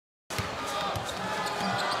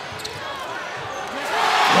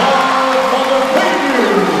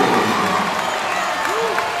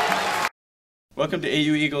Welcome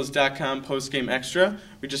to AUEagles.com postgame extra.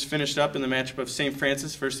 We just finished up in the matchup of St.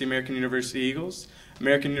 Francis versus the American University Eagles.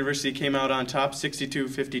 American University came out on top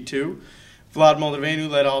 62-52. Vlad Moldavenu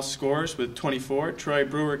led all scorers with 24. Troy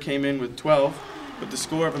Brewer came in with 12. But the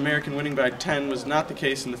score of American winning by 10 was not the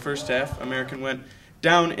case in the first half. American went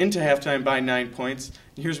down into halftime by 9 points.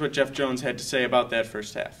 And here's what Jeff Jones had to say about that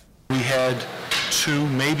first half. We had two,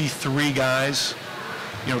 maybe three guys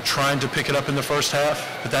trying to pick it up in the first half,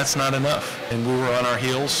 but that's not enough. And we were on our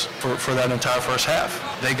heels for that entire first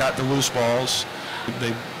half. They got the loose balls.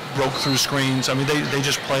 They broke through screens. I mean, they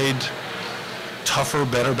just played tougher,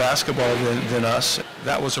 better basketball than us.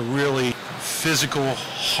 That was a really physical,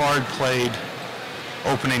 hard-played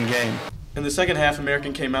opening game. In the second half,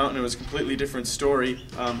 American came out and it was a completely different story.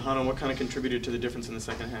 Hannah, what kind of contributed to the difference in the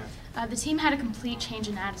second half? The team had a complete change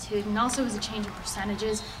in attitude, and also was a change in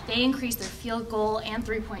percentages. They increased their field goal and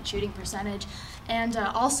three-point shooting percentage. And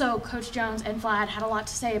also, Coach Jones and Vlad had a lot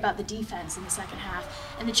to say about the defense in the second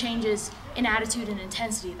half and the changes in attitude and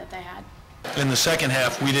intensity that they had. In the second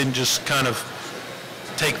half, we didn't just kind of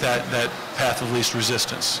take that path of least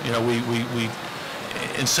resistance. We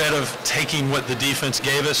instead of taking what the defense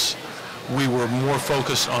gave us, we were more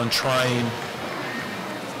focused on trying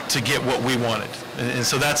to get what we wanted. And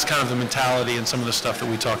so that's kind of the mentality and some of the stuff that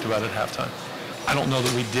we talked about at halftime. I don't know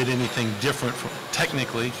that we did anything different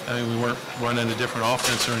technically. I mean, we weren't running a different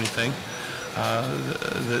offense or anything.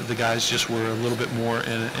 The guys just were a little bit more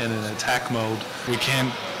in an attack mode. We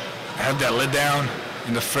can't have that let down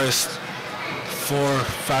in the first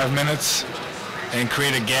 4-5 minutes and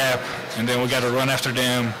create a gap, and then we got to run after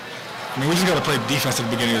them. I mean, we just got to play defense at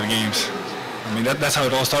the beginning of the games. I mean, that's how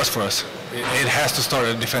it all starts for us. It has to start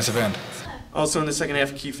at the defensive end. Also in the second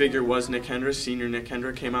half, a key figure was Nick Hendra. Senior Nick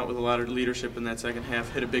Hendra came out with a lot of leadership in that second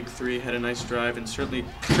half, hit a big three, had a nice drive, and certainly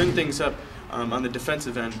turned things up on the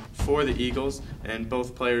defensive end for the Eagles. And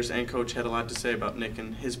both players and coach had a lot to say about Nick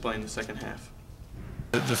and his play in the second half.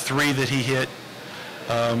 The three that he hit,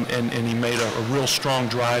 and he made a real strong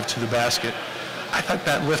drive to the basket. I thought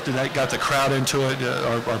that lifted, that got the crowd into it.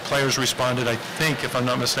 Our players responded. I think, if I'm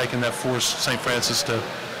not mistaken, that forced St. Francis to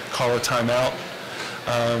call a timeout.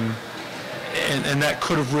 And that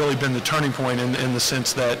could have really been the turning point in the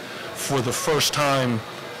sense that for the first time,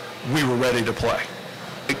 we were ready to play.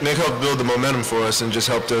 Nick helped build the momentum for us and just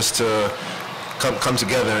helped us to come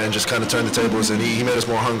together and just kind of turn the tables. And he made us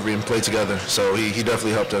more hungry and play together. So he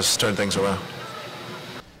definitely helped us turn things around.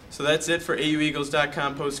 So that's it for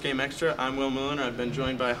AUEagles.com postgame extra. I'm Will Milner. I've been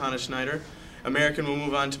joined by Hannah Schneider. American will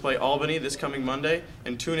move on to play Albany this coming Monday,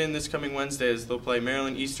 and tune in this coming Wednesday as they'll play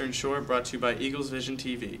Maryland Eastern Shore, brought to you by Eagles Vision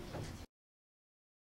TV.